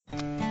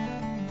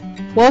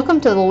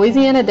Welcome to the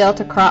Louisiana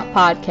Delta Crop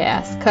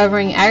Podcast,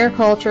 covering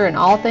agriculture and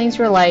all things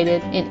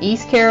related in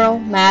East Carroll,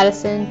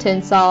 Madison,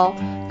 Tensas,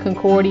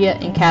 Concordia,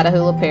 and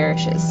Catahoula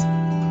parishes.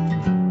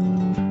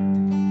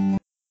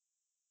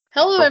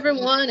 Hello,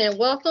 everyone, and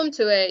welcome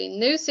to a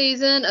new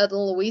season of the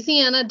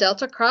Louisiana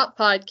Delta Crop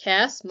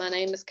Podcast. My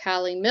name is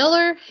Kylie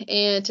Miller,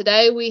 and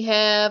today we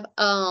have,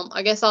 all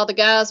the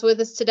guys with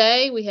us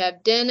today. We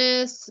have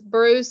Dennis,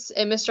 Bruce,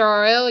 and Mr.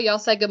 RL. Y'all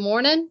say good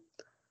morning.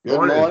 Good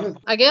morning.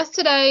 I guess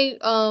today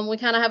we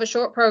kind of have a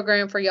short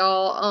program for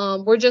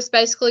y'all. We're just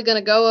basically going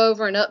to go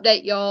over and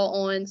update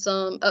y'all on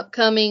some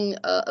upcoming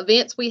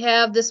events we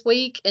have this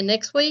week and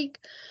next week.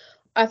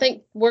 I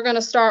think we're going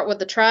to start with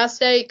the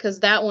Tri-State because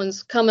that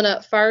one's coming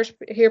up first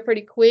here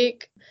pretty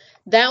quick.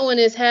 That one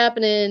is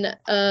happening,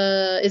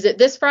 is it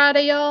this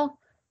Friday, y'all?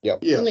 Yep.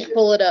 Yes. Let me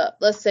pull it up.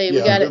 Let's see.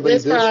 We got it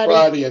this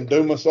Friday in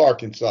Dumas,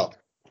 Arkansas.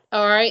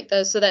 All right,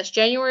 so that's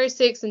January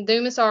 6th in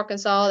Dumas,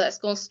 Arkansas. That's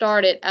going to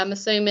start at, I'm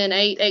assuming,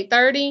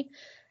 8:30.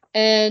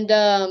 And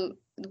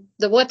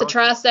what the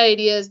Tri-State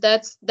is,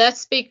 that's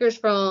speakers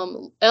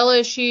from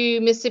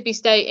LSU, Mississippi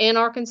State, and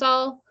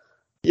Arkansas?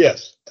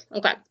 Yes.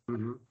 Okay.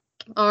 Mm-hmm.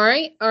 All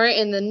right.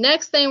 And the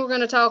next thing we're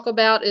going to talk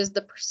about is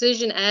the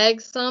Precision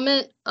Ag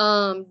Summit.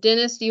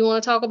 Dennis, do you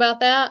want to talk about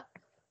that?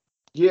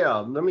 Yeah,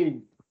 let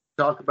me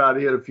talk about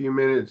it a few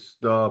minutes.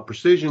 The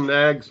Precision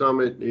Ag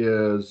Summit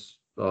is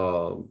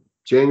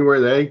January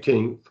the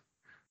 18th,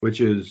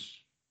 which is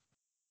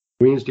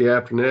Wednesday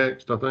after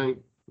next, I think.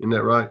 Isn't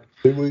that right?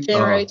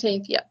 January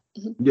 18th, yeah.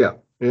 Yeah,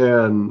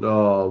 and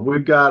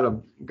we've got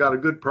a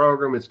good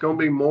program. It's going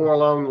to be more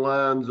along the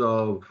lines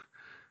of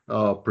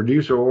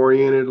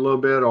producer-oriented a little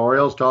bit.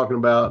 RL's talking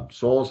about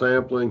soil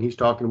sampling. He's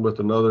talking with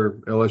another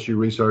LSU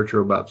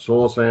researcher about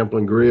soil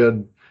sampling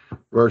grid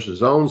versus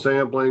zone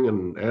sampling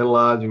and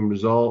analyzing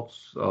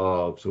results.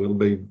 So it'll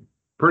be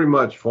pretty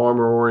much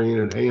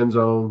farmer-oriented,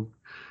 hands-on.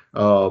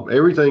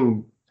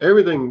 Everything,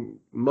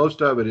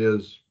 most of it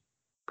is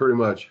pretty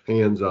much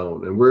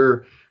hands-on. And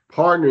we're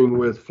partnering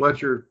with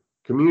Fletcher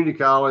Community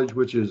College,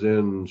 which is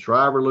in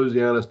Shriver,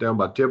 Louisiana. It's down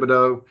by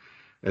Thibodaux.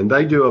 And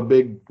they do a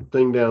big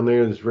thing down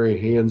there that's very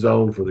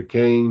hands-on for the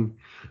cane.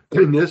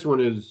 And this one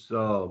is,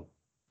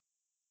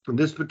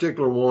 this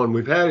particular one,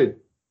 we've had it,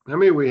 how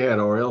many we had,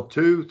 RL?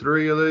 2,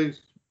 3 of these?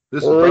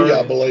 This 3,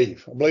 I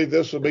believe. I believe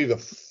this will be the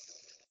third.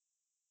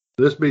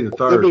 This will be the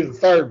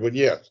third one,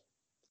 yes.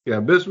 Yeah,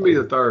 this will be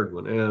the third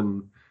one.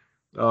 And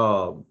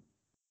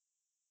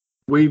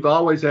we've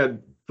always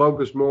had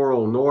focus more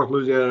on North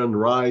Louisiana and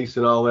rice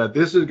and all that.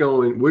 We're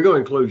going to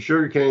include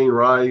sugarcane,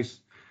 rice,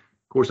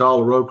 of course, all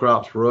the row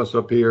crops for us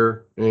up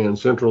here in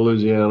central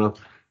Louisiana.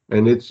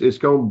 And it's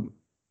going to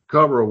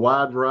cover a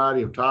wide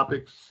variety of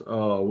topics.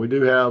 We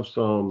do have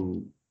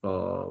some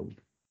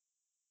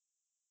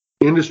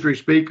industry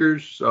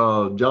speakers,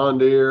 John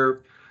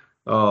Deere,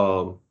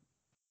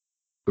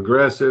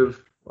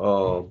 Progressive,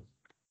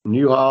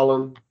 New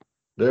Holland.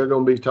 They're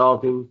going to be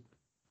talking.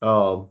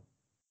 And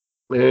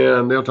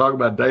they'll talk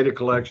about data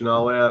collection,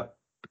 all that.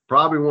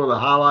 Probably one of the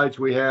highlights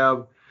we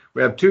have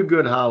 2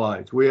 good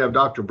highlights. We have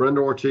Dr.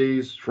 Brenda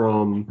Ortiz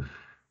from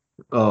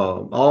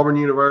Auburn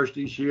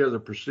University. She is a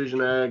precision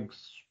ag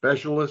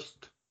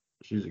specialist.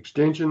 She's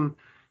extension,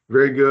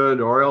 very good.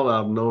 RL,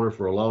 I've known her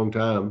for a long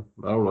time.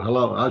 I don't know how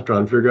long. I was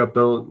trying to figure out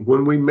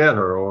when we met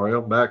her,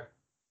 RL, back.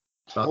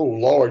 Oh,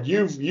 Lord,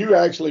 you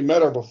actually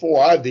met her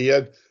before I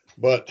did,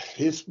 but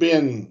it's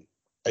been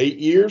 8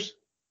 years.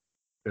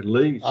 At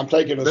least. I'm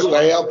taking a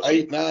stab,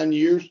 8, 9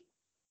 years.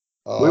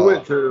 We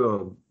went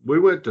to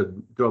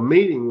a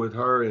meeting with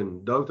her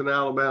in Dothan,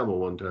 Alabama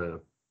one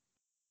time.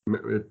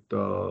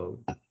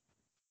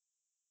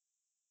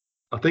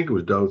 I think it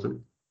was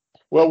Dothan.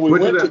 Well, we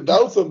went to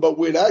Dothan, but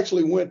we'd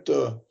actually went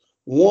to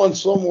one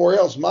somewhere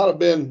else. Might have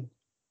been.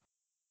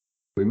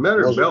 We met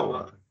her in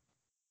Beltwide.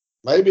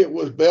 Maybe it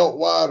was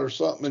Beltwide or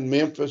something in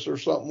Memphis or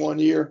something one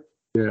year.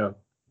 Yeah.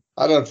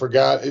 I done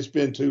forgot. It's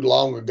been too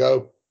long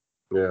ago.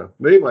 Yeah.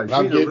 But anyway,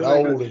 I'm getting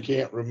old and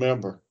can't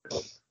remember.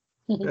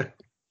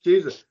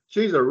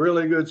 She's a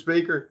really good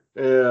speaker,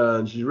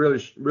 and she's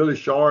really, really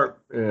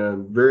sharp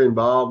and very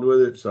involved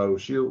with it. So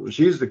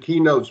she's the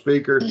keynote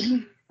speaker.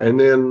 And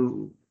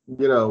then,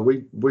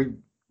 we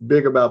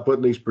big about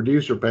putting these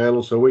producer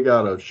panels. So we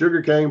got a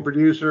sugarcane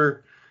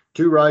producer,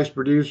 2 rice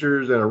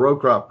producers, and a row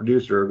crop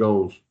producer are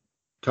going to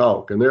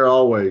talk. And they're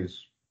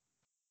always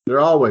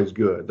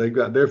good.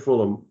 They're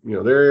full of,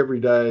 they're every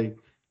day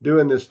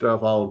doing this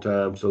stuff all the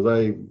time. So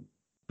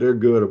they're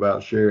good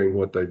about sharing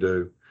what they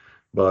do.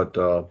 But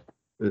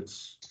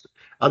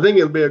I think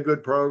it'll be a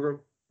good program.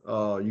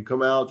 You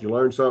come out, you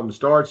learn something.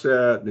 It's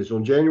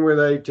on January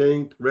the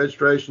 18th.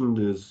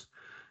 Registration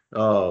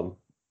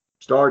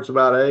starts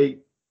about 8.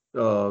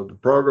 The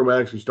program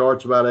actually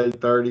starts about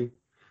 8:30.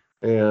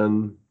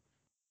 And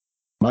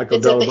Michael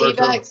It's at the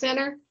EVAC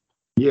Center?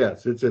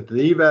 Yes, it's at the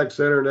EVAC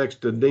Center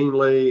next to Dean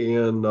Lee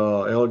in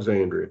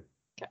Alexandria,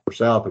 or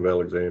south of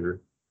Alexandria.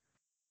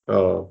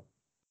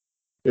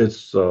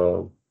 It's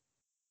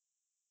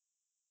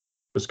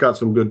got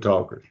some good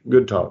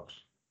talks.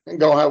 And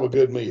go have a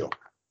good meal.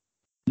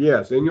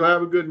 Yes, and you'll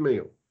have a good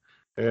meal.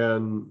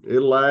 and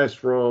it'll last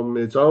from,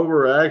 it's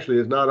over, actually,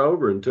 it's not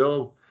over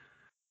until,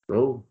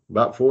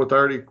 about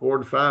 4:30,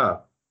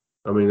 4:45.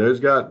 I mean,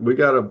 we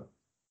got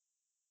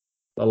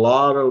a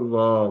lot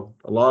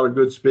of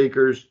good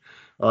speakers.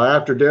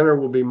 After dinner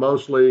will be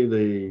mostly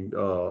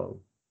the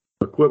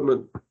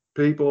equipment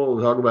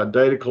people talking about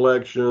data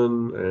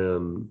collection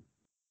and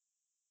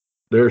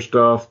their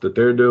stuff that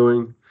they're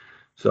doing.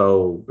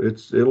 So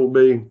it'll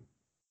be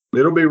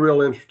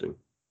real interesting.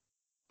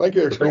 I think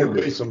there's going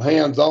to be some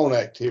hands-on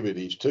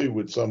activities too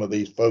with some of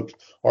these folks,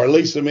 or at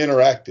least some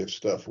interactive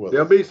stuff with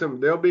them.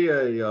 There'll be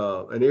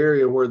an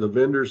area where the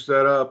vendors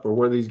set up, or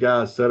where these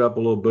guys set up a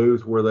little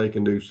booth where they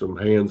can do some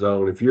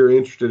hands-on. If you're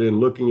interested in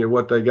looking at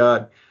what they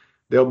got,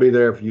 they'll be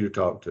there for you to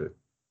talk to.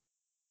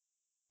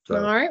 So.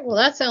 All right. Well,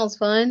 that sounds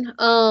fun.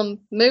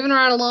 Moving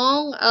right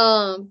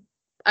along.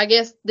 I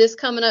guess this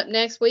coming up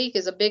next week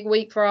is a big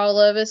week for all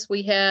of us.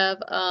 We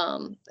have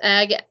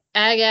Ag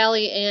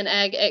Alley and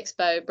Ag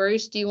Expo.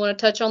 Bruce, do you want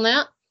to touch on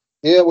that?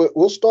 Yeah,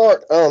 we'll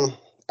start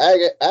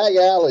Ag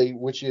Alley,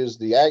 which is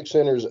the Ag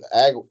Center's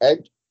ag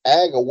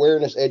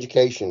awareness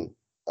education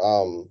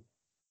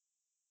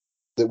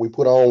that we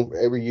put on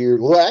every year.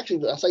 Well,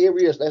 actually, I say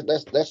every year.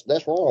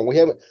 That's wrong. We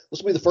haven't.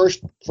 This will be the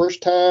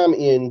first time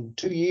in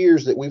 2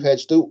 years that we've had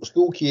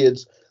school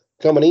kids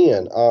coming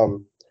in.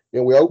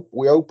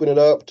 We open it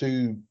up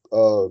to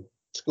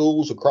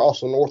schools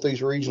across the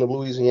northeast region of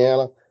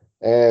Louisiana,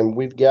 and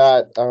we've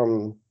got.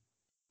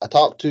 I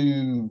talked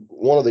to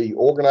one of the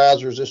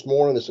organizers this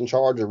morning that's in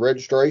charge of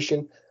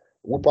registration.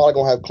 We're probably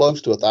going to have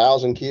close to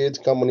 1,000 kids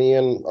coming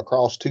in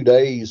across 2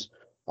 days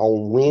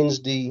on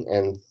Wednesday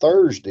and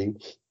Thursday.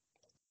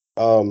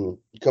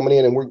 Coming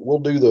in, and we'll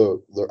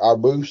do our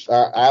booths,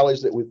 our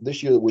alleys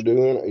this year that we're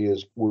doing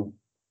is we're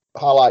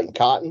highlighting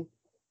cotton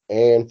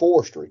and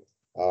forestry,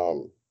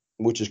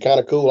 which is kind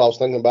of cool. I was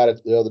thinking about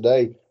it the other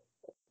day.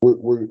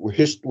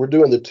 We're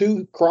doing the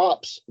 2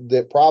 crops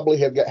that probably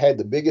have had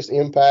the biggest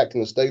impact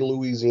in the state of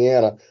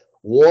Louisiana,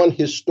 one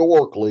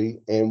historically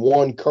and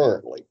one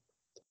currently.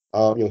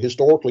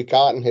 Historically,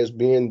 cotton has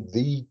been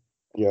the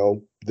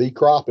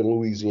crop in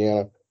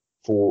Louisiana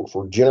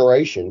for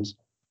generations.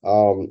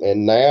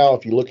 And now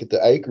if you look at the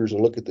acres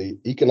and look at the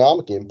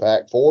economic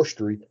impact,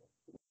 forestry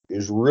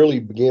is really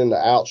beginning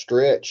to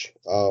outstretch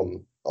a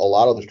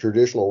lot of the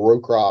traditional row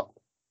crop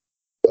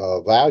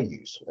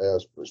values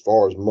as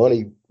far as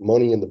money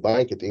in the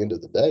bank at the end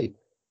of the day.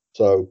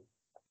 So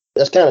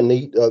that's kind of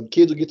neat.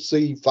 Kids will get to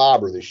see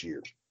fiber this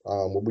year.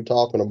 We'll be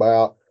talking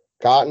about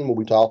cotton. We'll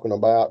be talking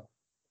about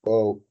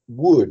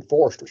wood,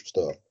 forestry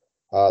stuff.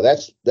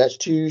 That's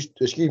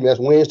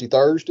Wednesday,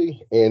 Thursday,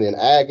 and then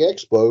Ag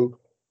Expo,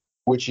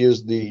 which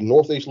is the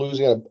Northeast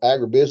Louisiana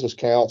Agribusiness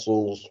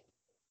Council's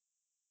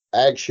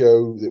ag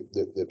show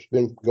that's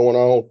been going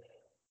on.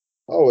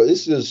 Oh,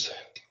 this is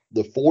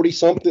the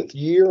 40-something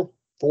year,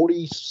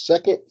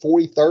 42nd,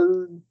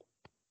 43rd.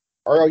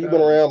 Earl, you've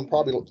been around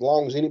probably as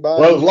long as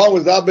anybody. Well, as long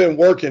as I've been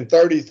working,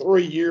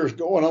 33 years,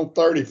 going on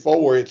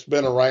 34, it's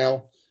been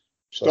around.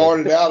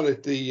 Started out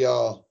at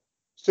the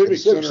Civic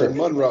Center in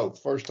Monroe,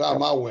 first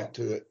time I went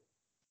to it.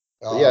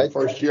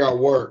 First year I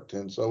worked,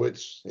 and so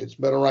it's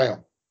been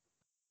around.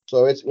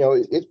 So it's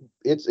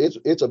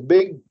a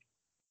big,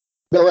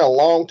 been around a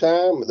long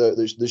time.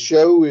 The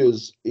show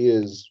is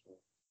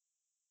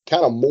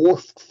kind of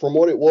morphed from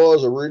what it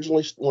was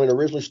originally when it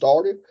originally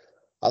started.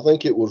 I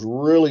think it was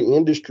really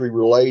industry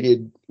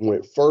related when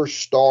it first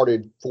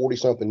started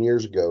 40-something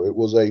years ago. It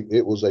was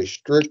a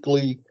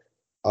strictly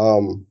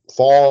farm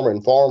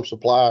and farm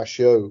supply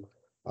show.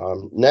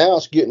 Now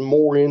it's getting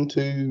more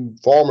into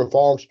farm and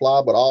farm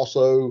supply, but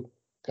also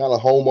kind of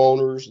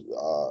homeowners,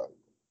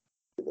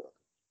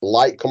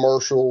 light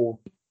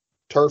commercial,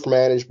 turf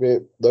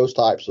management, those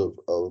types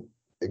of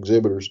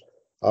exhibitors.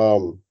 I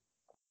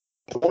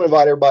want to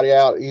invite everybody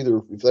out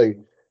either if they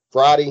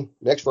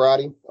next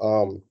Friday,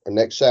 or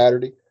next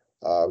Saturday.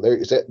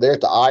 They're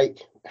at the Ike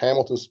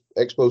Hamilton's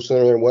Expo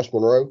Center there in West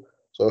Monroe.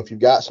 So if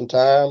you've got some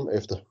time,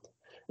 if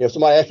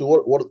somebody asked me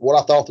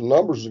what I thought the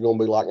numbers are going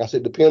to be like, I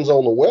said, depends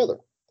on the weather.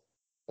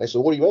 They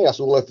said, what do you mean? I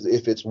said, well,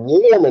 if it's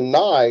warm and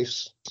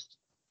nice,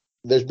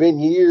 there's been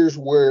years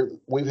where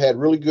we've had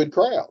really good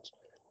crowds.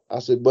 I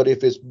said, but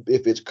if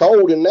it's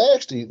cold and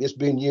nasty, it's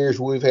been years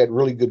where we've had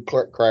really good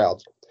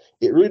crowds.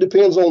 It really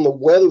depends on the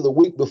weather the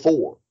week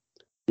before.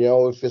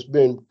 If it's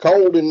been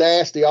cold and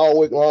nasty all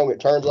week long,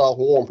 it turns off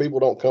warm. People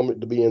don't come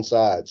to be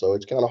inside. So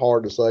it's kind of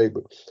hard to say,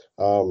 but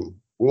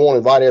we want to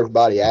invite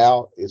everybody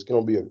out. It's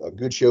going to be a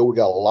good show. We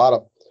got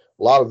a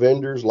lot of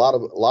vendors, a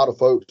lot of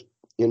folks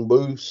in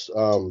booths.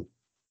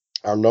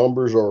 Our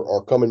numbers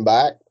are coming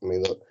back. I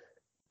mean,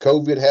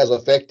 COVID has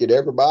affected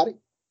everybody,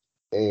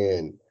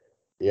 and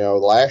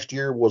last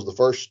year was the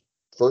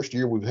first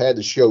year we've had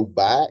the show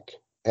back,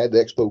 had the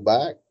expo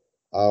back.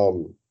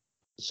 So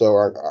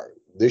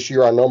this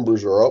year our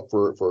numbers are up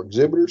for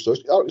exhibitors, so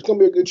it's going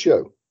to be a good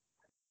show.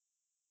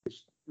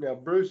 Now,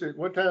 Bruce,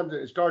 what time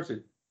does it start? At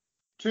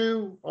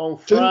 2 on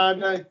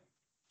Friday?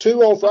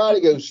 2 on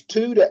Friday, goes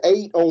 2 to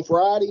 8 on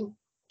Friday.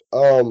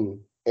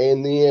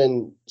 And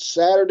then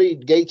Saturday,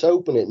 gates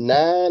open at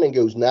 9 and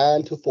goes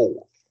 9 to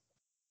 4.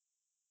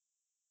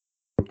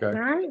 Okay. All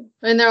right.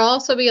 And there'll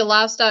also be a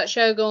livestock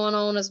show going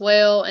on as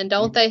well. And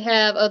don't they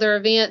have other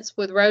events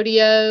with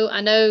rodeo?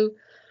 I know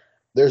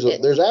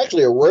there's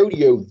actually a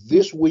rodeo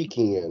this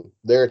weekend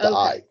there at the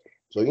Ike.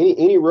 So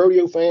any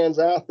rodeo fans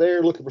out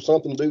there looking for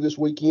something to do this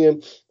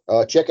weekend,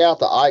 check out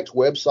the Ike's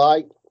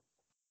website.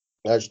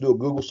 Just do a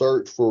Google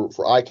search for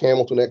Ike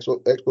Hamilton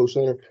Expo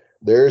Center.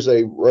 There's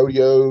a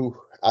rodeo.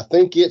 I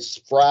think it's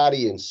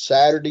Friday and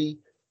Saturday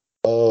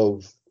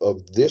of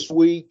this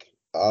week.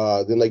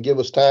 Then they give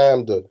us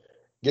time to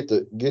get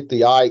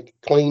the Ike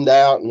cleaned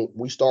out, and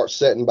we start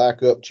setting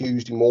back up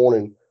Tuesday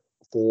morning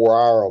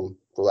for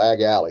the Ag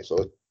Alley.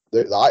 So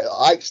the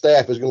Ike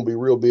staff is going to be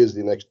real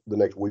busy the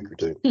next week or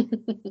two.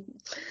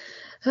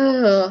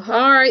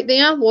 All right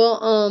then.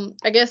 Well,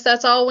 I guess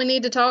that's all we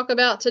need to talk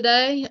about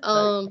today.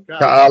 All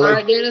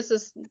right,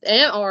 Dennis and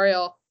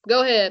Ariel,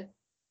 go ahead.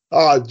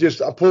 I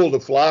pulled the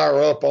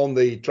flyer up on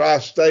the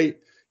Tri-State.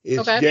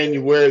 It's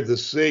January the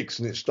 6th,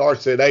 and it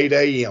starts at 8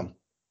 a.m.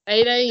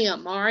 8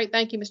 a.m. All right.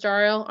 Thank you, Mr.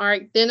 Ariel. All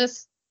right,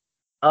 Dennis.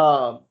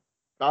 I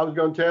was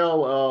going to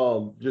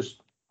tell,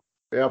 just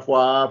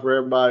FYI for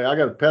everybody, I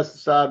got a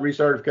pesticide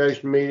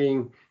recertification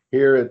meeting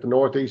here at the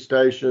Northeast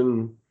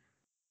Station,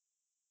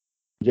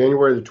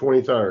 January the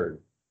 23rd.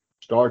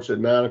 Starts at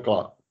 9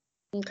 o'clock.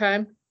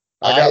 Okay.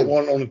 I got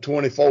one on the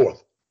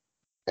 24th.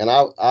 And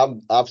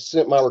I've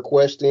sent my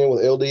request in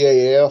with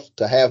LDAF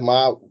to have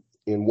my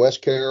in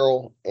West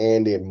Carroll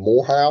and in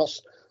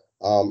Morehouse.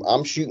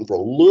 I'm shooting for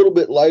a little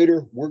bit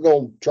later. We're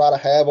going to try to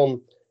have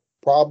them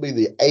probably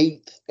the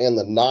 8th and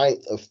the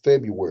 9th of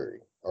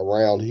February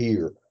around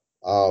here.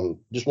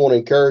 Just want to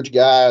encourage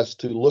guys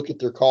to look at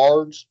their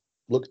cards,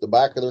 look at the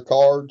back of their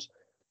cards,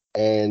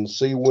 and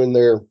see when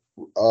their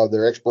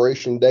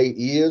expiration date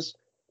is.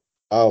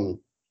 And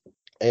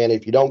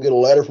if you don't get a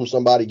letter from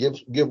somebody,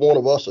 give one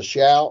of us a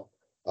shout.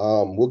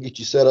 We'll get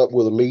you set up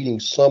with a meeting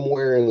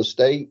somewhere in the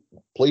state.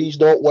 Please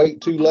don't wait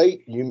too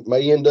late. You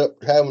may end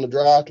up having to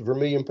drive to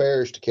Vermilion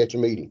Parish to catch a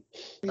meeting.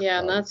 Yeah,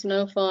 and that's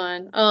no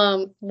fun.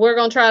 We're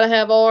going to try to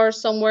have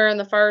ours somewhere in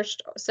the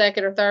first,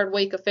 second, or third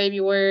week of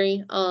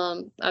February.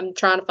 I'm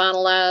trying to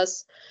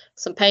finalize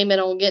some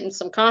payment on getting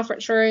some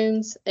conference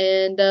rooms,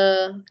 and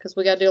because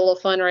we got to do a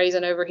little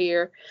fundraising over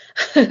here.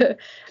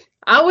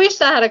 I wish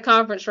I had a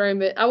conference room,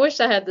 but I wish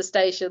I had the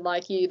station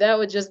like you. That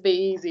would just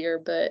be easier,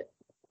 but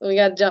we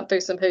got to jump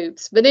through some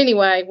hoops. But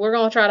anyway, we're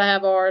going to try to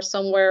have ours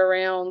somewhere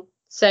around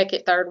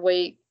second, third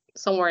week,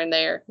 somewhere in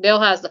there.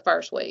 Dale has the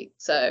first week,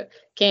 so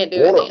can't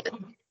do it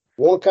then.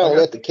 Want to kind of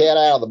let the cat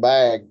out of the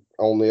bag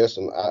on this,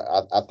 and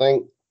I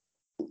think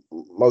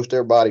most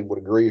everybody would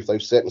agree if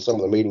they've sat in some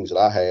of the meetings that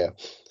I have.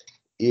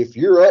 If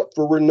you're up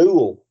for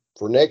renewal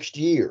for next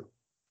year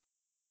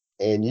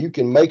and you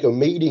can make a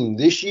meeting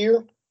this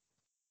year,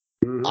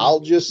 I'll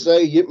just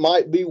say it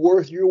might be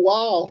worth your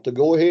while to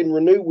go ahead and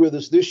renew with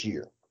us this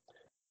year,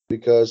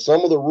 because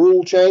some of the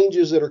rule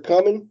changes that are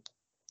coming,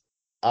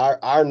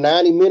 our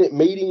 90-minute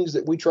meetings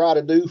that we try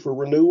to do for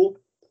renewal,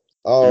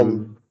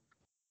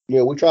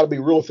 we try to be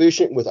real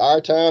efficient with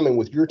our time and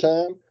with your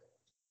time.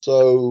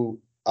 So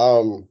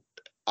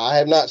I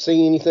have not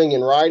seen anything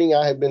in writing.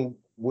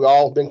 We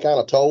all have been kind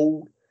of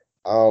told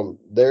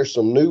there's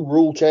some new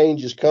rule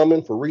changes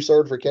coming for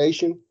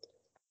recertification,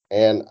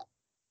 and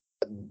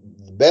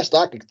the best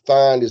I could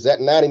find is that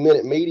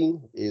 90-minute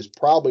meeting is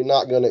probably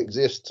not going to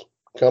exist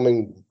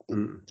coming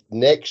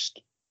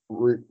next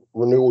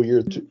renewal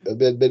year.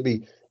 That'd be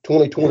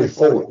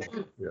 2024.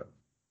 Yeah.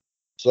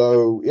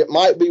 So it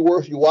might be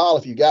worth your while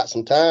if you got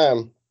some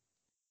time,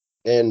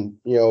 and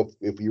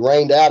if you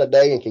rained out a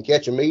day and can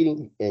catch a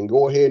meeting, and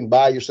go ahead and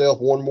buy yourself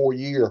one more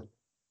year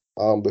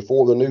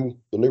before the new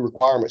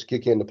requirements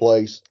kick into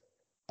place.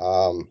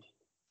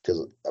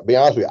 Because I'll be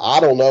honest with you, I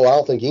don't know. I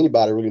don't think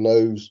anybody really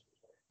knows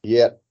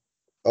yet,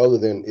 other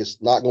than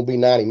it's not going to be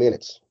 90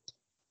 minutes.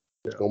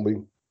 It's going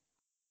to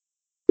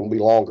be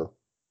longer.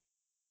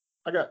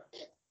 I got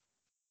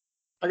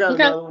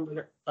another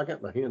one. I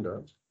got my hand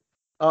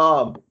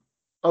up.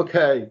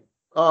 Okay.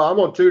 I'm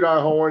gonna toot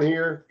our horn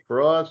here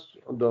for us,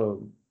 our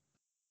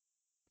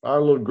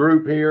little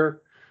group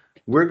here.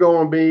 We're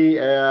going to be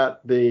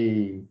at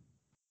the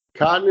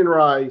Cotton and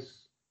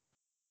Rice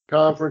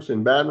Conference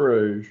in Baton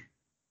Rouge.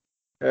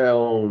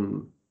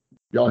 Y'all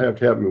have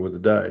to help me with the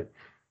day.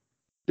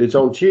 It's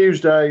on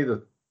Tuesday,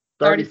 the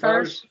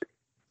 31st.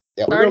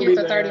 Yep. We're going to be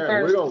there,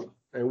 31st.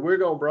 we're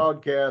going to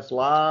broadcast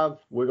live.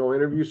 We're going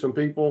to interview some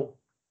people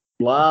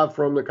live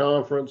from the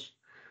conference.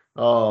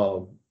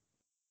 For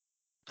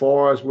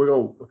us, we're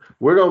going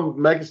to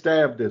make a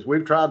stab at this.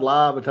 We've tried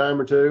live a time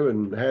or two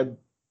and had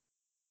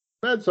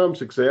some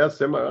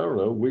success. I don't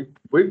know.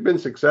 We've been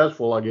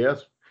successful, I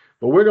guess,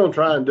 but we're going to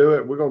try and do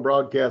it. We're going to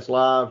broadcast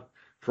live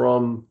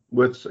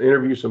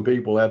interview some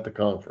people at the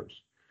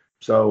conference.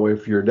 So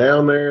if you're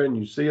down there and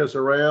you see us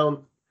around,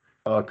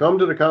 come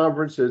to the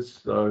conference.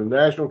 It's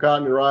National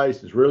Cotton and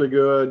Rice. It's really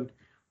good.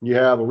 You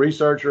have a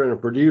researcher and a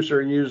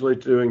producer usually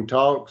doing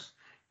talks,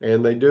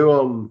 and they do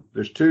them.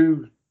 There's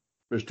two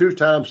there's 2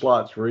 time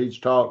slots for each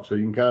talk, so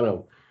you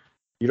can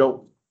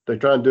they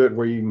try and do it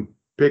where you can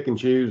pick and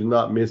choose and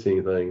not miss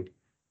anything.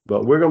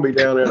 But we're going to be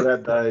down there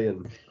that day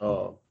and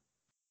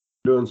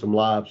doing some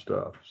live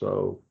stuff.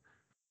 So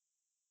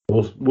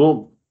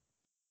we'll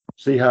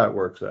see how it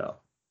works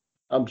out.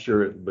 I'm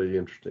sure it'll be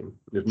interesting,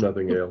 if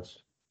nothing else.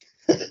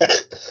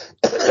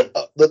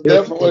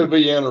 Definitely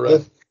be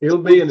interesting. It'll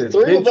be an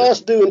adventure. 3 of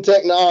us doing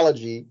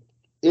technology,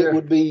 it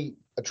would be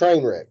a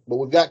train wreck. But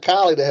we've got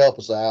Kylie to help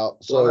us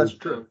out. So that's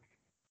true.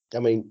 I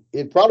mean,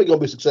 it's probably going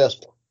to be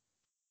successful.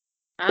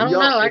 I don't know.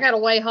 I got to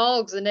weigh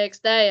hogs the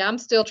next day. I'm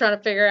still trying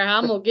to figure out how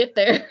I'm going to get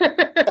there.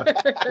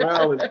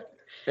 Well,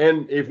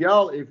 and if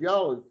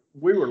y'all,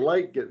 we were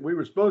late. We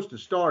were supposed to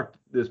start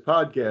this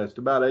podcast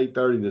about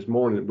 8:30 this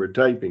morning that we're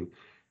taping,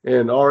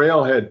 and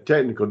RL had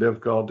technical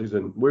difficulties,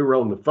 and we were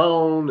on the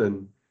phone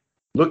and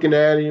looking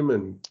at him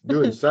and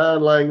doing sign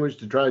language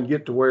to try and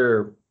get to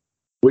where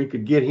we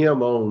could get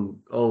him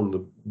on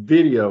the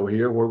video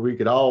here where we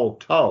could all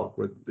talk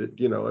with it.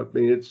 I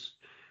mean,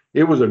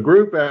 it was a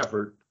group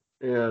effort.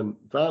 And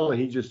finally,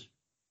 he just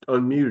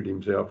unmuted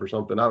himself or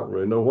something. I don't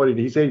really know what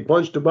he said. He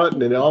punched a button,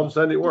 and all of a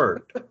sudden it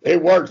worked.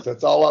 It works.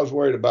 That's all I was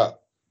worried about.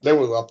 I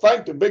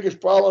think the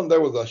biggest problem,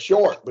 there was a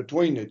short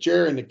between the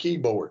chair and the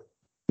keyboard.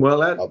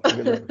 Well, I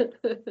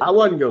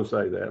wasn't going to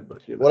say that,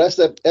 but Well, that's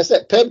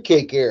that pep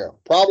cake era.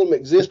 Problem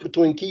exists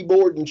between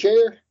keyboard and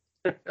chair.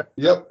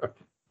 Yep.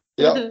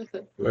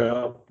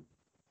 Well,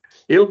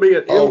 it'll be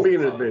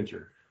an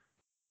adventure.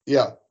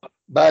 Yeah.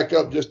 Back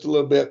up just a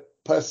little bit.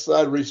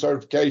 Pesticide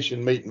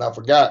recertification meeting. I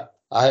forgot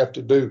I have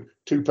to do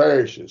 2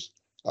 parishes.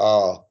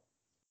 The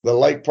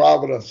Lake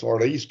Providence or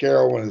the East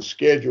Carrollton is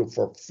scheduled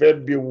for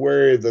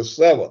February the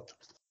 7th.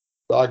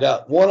 So I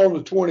got one on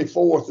the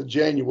 24th of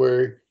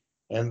January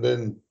and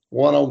then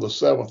one on the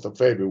 7th of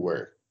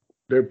February.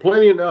 There are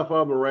plenty enough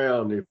of them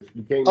around if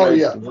you can't. Oh,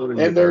 yeah.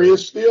 And there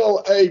is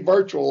still a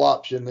virtual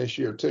option this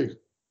year, too.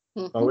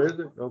 Oh, is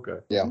it? Okay.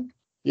 Yeah.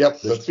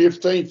 Yep. The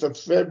 15th of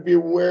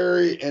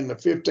February and the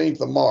 15th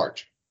of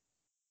March.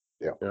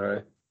 Yeah. All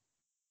right.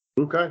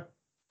 Okay.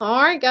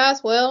 All right,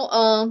 guys.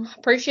 Well,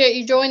 appreciate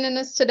you joining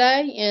us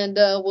today, and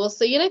we'll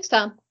see you next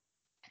time.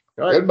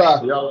 All right.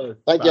 Goodbye.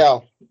 Thank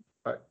y'all.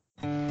 Bye.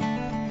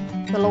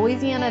 The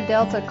Louisiana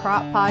Delta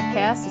Crop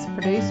Podcast is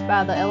produced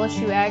by the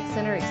LSU Ag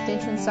Center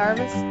Extension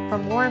Service. For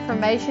more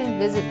information,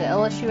 visit the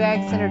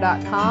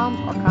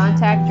lsuagcenter.com or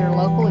contact your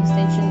local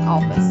extension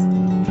office.